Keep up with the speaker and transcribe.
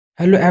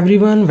Hello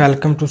everyone,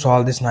 welcome to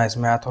solve this nice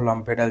math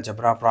Olympiad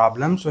algebra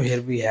problem. So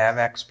here we have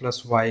x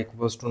plus y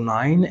equals to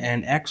 9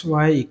 and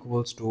xy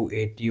equals to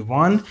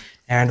 81,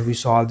 and we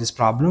solve this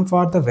problem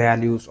for the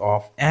values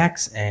of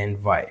x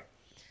and y.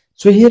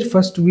 So here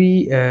first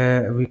we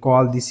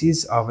call this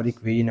is our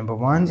equation number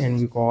 1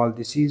 and we call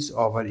this is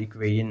our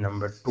equation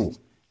number 2.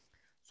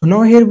 So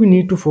now here we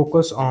need to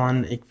focus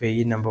on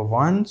equation number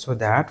 1, so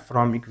that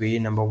from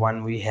equation number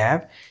 1 we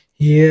have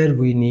here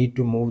we need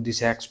to move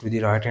this x to the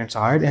right hand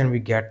side and we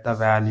get the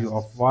value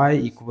of y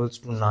equals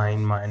to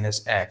 9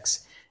 minus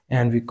x,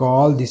 and we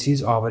call this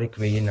is our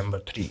equation number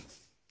 3.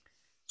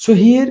 So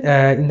here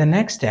in the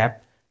next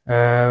step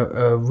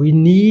we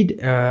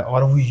need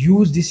or we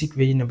use this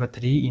equation number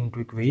 3 into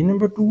equation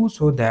number 2,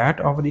 so that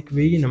our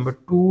equation number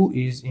 2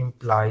 is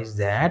implies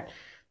that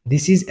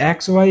this is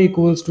xy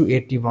equals to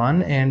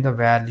 81 and the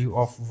value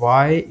of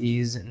y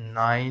is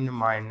 9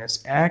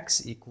 minus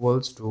x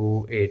equals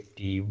to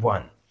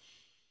 81.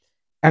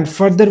 And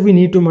further we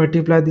need to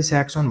multiply this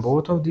x on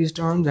both of these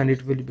terms, and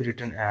it will be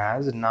written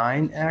as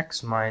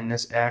 9x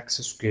minus x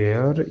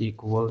square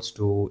equals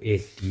to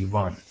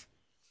 81.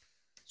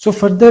 So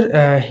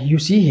further you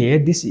see here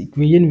this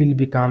equation will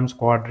becomes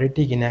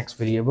quadratic in x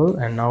variable,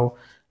 and now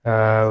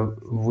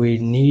we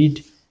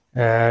need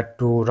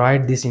to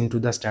write this into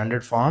the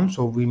standard form.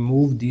 So we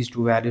move these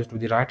two values to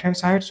the right hand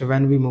side. So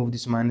when we move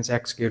this minus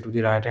x square to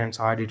the right hand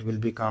side, it will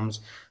becomes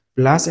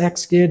plus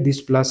x square.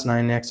 This plus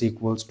 9x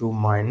equals to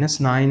minus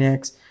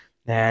 9x,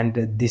 and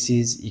this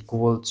is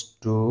equals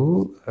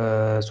to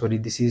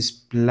this is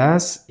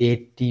plus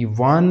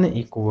 81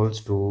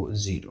 equals to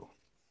 0.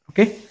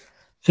 Okay,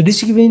 so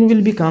this equation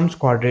will becomes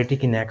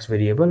quadratic in x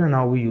variable, and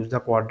now we use the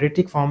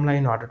quadratic formula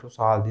in order to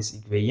solve this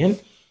equation.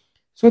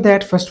 So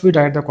that first we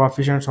write the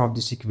coefficients of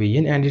this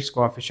equation, and its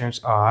coefficients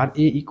are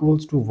a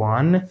equals to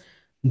 1,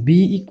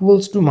 b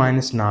equals to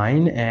minus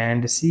 9,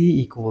 and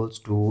c equals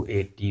to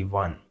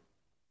 81.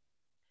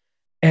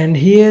 And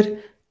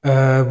here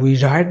we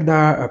write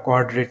the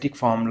quadratic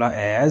formula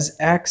as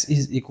x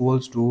is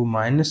equals to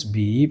minus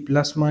b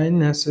plus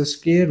minus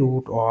square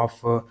root of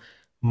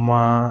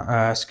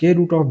square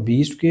root of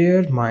b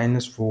square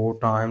minus 4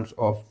 times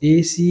of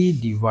ac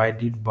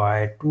divided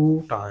by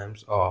 2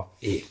 times of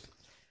a.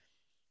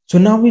 So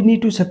now we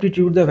need to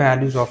substitute the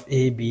values of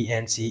a, b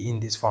and c in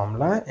this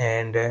formula,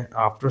 and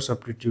after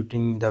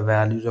substituting the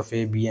values of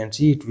a, b and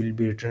c, it will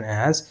be written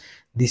as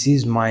this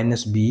is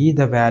minus b,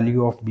 the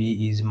value of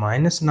b is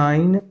minus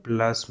 9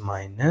 plus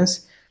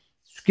minus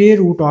square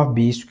root of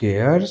b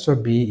square, so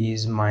b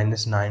is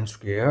minus 9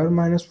 square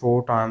minus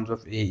 4 times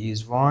of a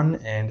is 1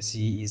 and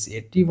c is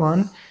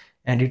 81,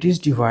 and it is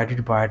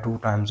divided by 2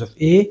 times of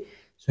a.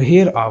 So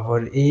here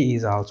our a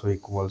is also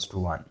equals to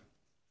 1.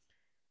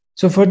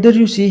 So further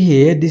you see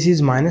here this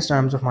is minus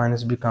times of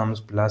minus becomes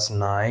plus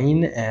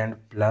 9, and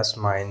plus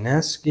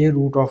minus square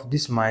root of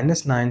this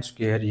minus 9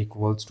 square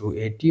equals to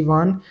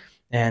 81,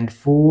 and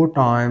 4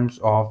 times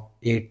of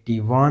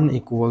 81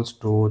 equals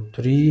to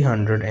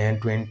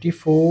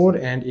 324,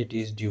 and it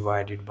is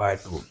divided by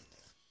 2.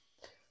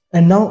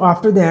 And now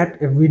after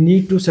that we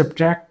need to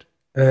subtract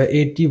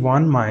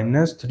 81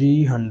 minus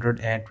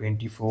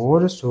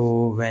 324.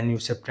 So when you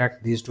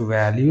subtract these two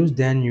values,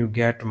 then you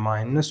get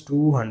minus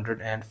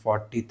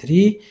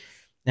 243,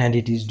 and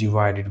it is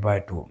divided by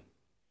 2.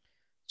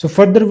 So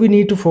further we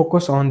need to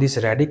focus on this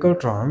radical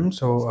term.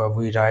 So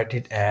we write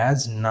it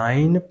as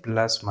 9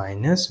 plus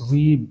minus.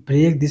 We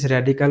break this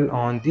radical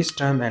on this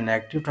term and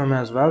negative term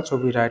as well. So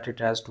we write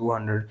it as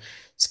 200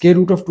 square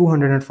root of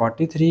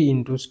 243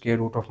 into square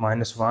root of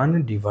minus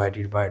 1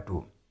 divided by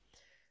 2.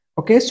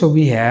 Okay, so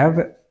we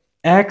have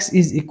x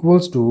is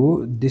equals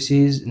to, this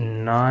is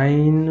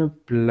 9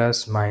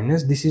 plus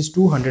minus, this is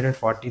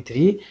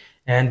 243,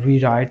 and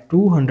we write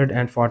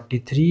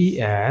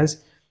 243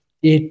 as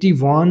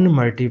 81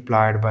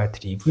 multiplied by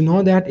 3. We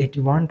know that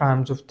 81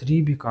 times of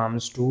 3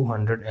 becomes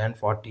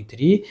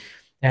 243,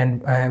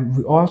 and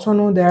we also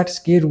know that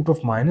square root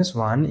of minus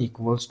 1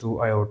 equals to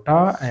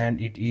iota,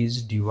 and it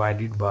is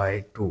divided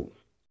by 2.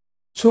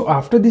 So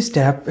after this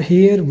step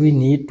here we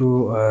need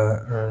to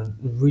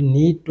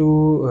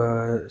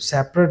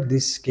separate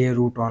this square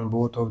root on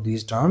both of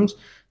these terms.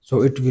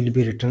 So it will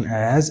be written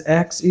as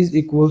x is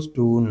equals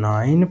to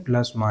 9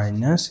 plus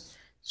minus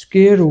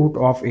square root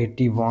of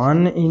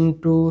 81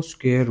 into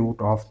square root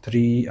of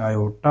 3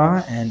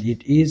 iota, and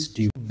it is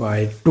divided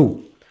by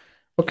 2.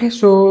 Okay,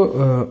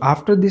 so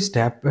after this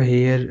step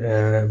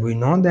here we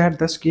know that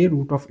the square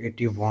root of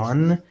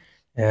 81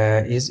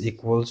 is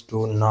equals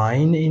to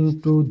 9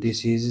 into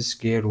this is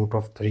square root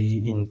of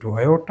 3 into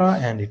iota,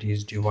 and it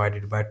is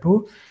divided by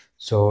 2.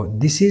 So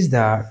this is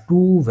the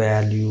two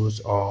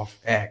values of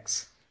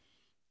x.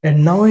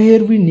 And now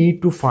here we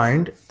need to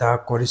find the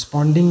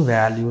corresponding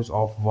values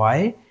of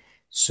y,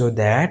 so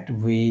that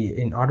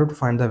in order to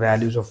find the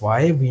values of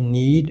y we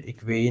need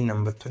equation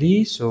number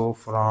 3. So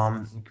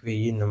from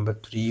equation number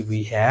 3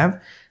 we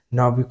have,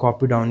 now we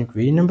copy down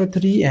equation number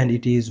 3, and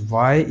it is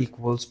y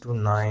equals to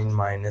 9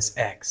 minus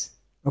x.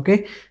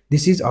 Okay,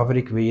 this is our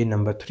equation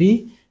number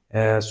 3.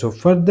 So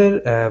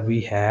further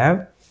we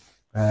have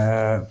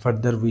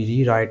Further we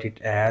rewrite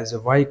it as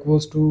y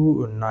equals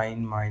to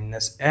 9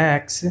 minus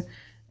x,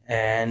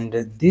 and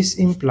this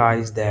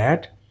implies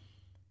that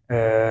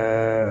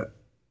uh,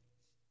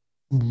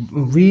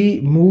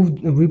 we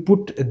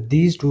put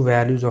these two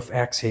values of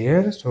x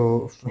here.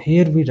 So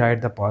here we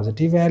write the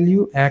positive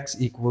value, x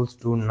equals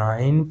to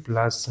 9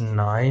 plus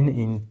 9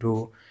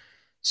 into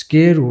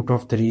square root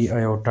of 3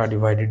 iota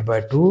divided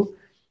by 2,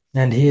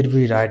 and here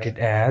we write it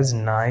as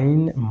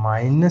 9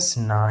 minus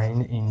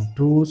 9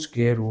 into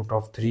square root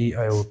of 3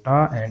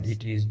 iota, and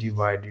it is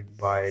divided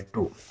by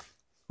 2.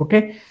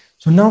 Okay,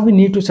 so now we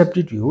need to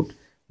substitute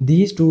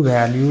these two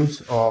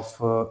values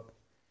of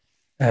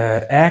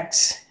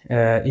x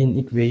in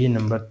equation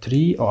number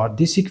 3 or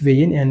this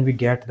equation, and we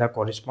get the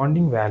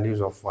corresponding values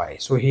of y.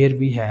 So here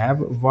we have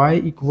y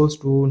equals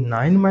to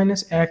 9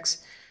 minus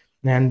x,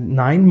 and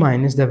 9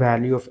 minus the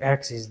value of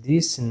x is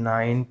this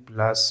 9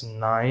 plus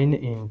 9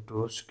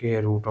 into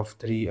square root of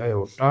 3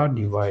 iota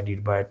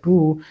divided by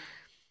 2.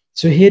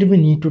 So here we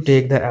need to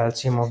take the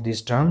LCM of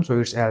this term. So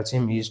its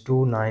LCM is 2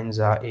 9s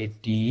are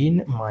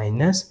 18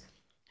 minus,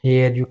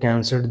 here you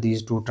cancelled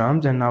these two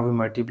terms, and now we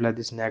multiply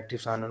this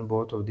negative sign on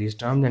both of these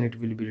terms, and it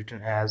will be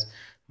written as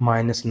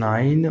minus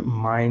 9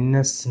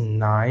 minus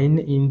 9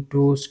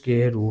 into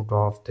square root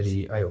of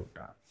 3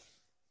 iota.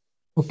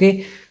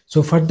 Okay,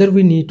 so further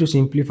we need to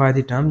simplify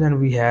the terms, and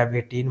we have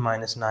 18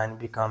 minus 9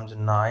 becomes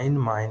 9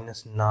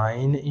 minus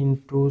 9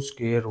 into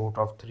square root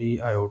of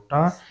 3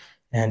 iota,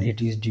 and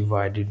it is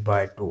divided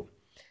by 2.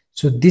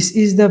 So this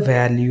is the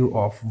value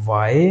of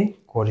y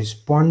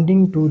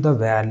corresponding to the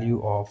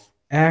value of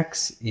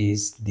x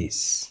is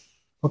this.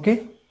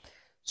 Okay,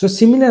 so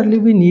similarly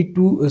we need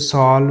to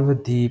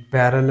solve the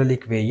parallel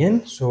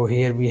equation. So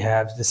here we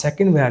have the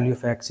second value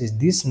of x is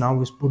this. Now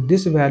we put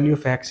this value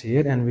of x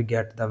here, and we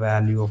get the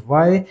value of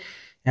y,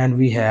 and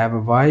we have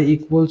y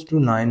equals to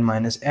 9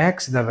 minus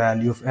x. The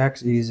value of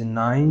x is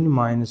 9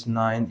 minus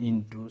 9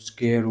 into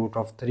square root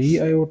of 3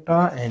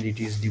 iota, and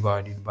it is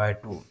divided by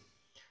 2.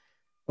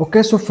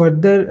 Okay, so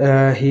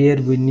further here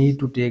we need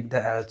to take the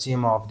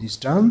LCM of this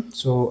term.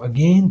 So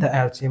again the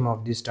LCM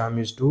of this term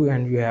is 2,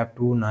 and you have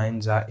 2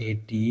 9s are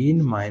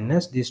 18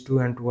 minus this 2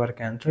 and 2 are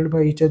cancelled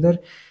by each other,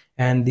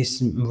 and this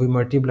we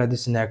multiply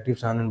this negative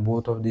sign on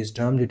both of these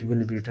terms. It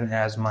will be written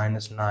as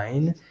minus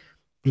 9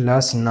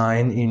 plus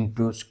 9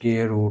 into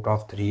square root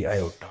of 3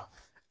 iota.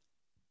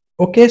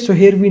 Okay, so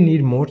here we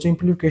need more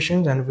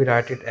simplifications, and we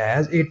write it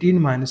as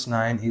 18 minus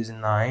 9 is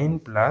 9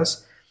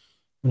 plus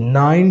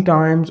 9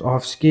 times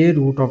of square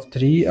root of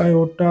 3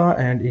 iota,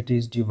 and it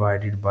is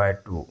divided by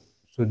 2.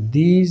 So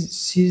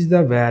this is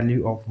the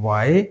value of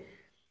y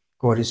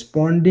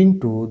corresponding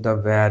to the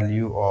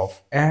value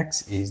of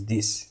x is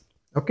this.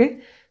 Okay,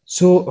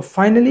 so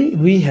finally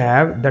we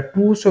have the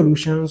two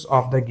solutions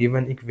of the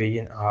given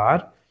equation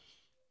are,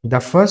 the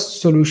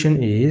first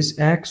solution is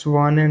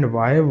x1 and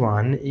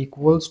y1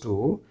 equals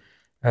to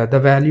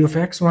the value of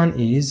x1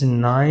 is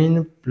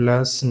 9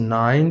 plus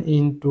 9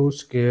 into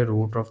square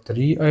root of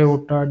 3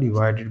 iota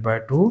divided by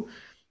 2.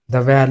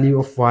 The value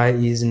of y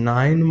is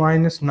 9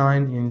 minus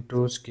 9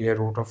 into square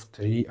root of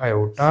 3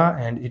 iota,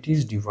 and it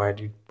is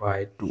divided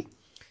by 2.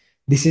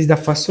 This is the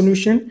first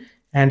solution,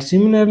 and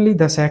similarly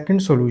the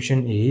second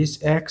solution is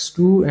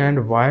x2 and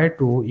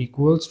y2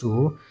 equals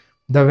to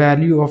the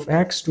value of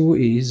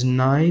x2 is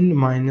 9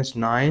 minus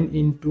 9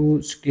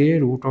 into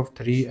square root of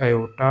 3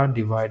 iota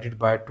divided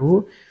by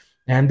 2,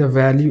 and the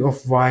value of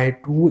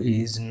y2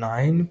 is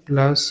 9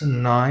 plus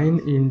 9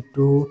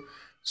 into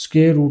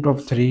square root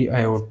of 3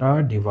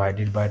 iota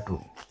divided by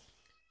 2.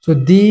 So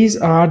these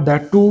are the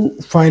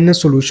two final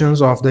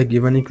solutions of the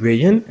given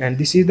equation, and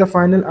this is the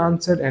final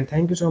answer. And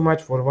thank you so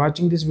much for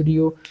watching this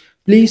video.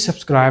 Please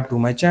subscribe to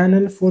my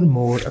channel for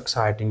more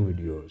exciting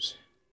videos.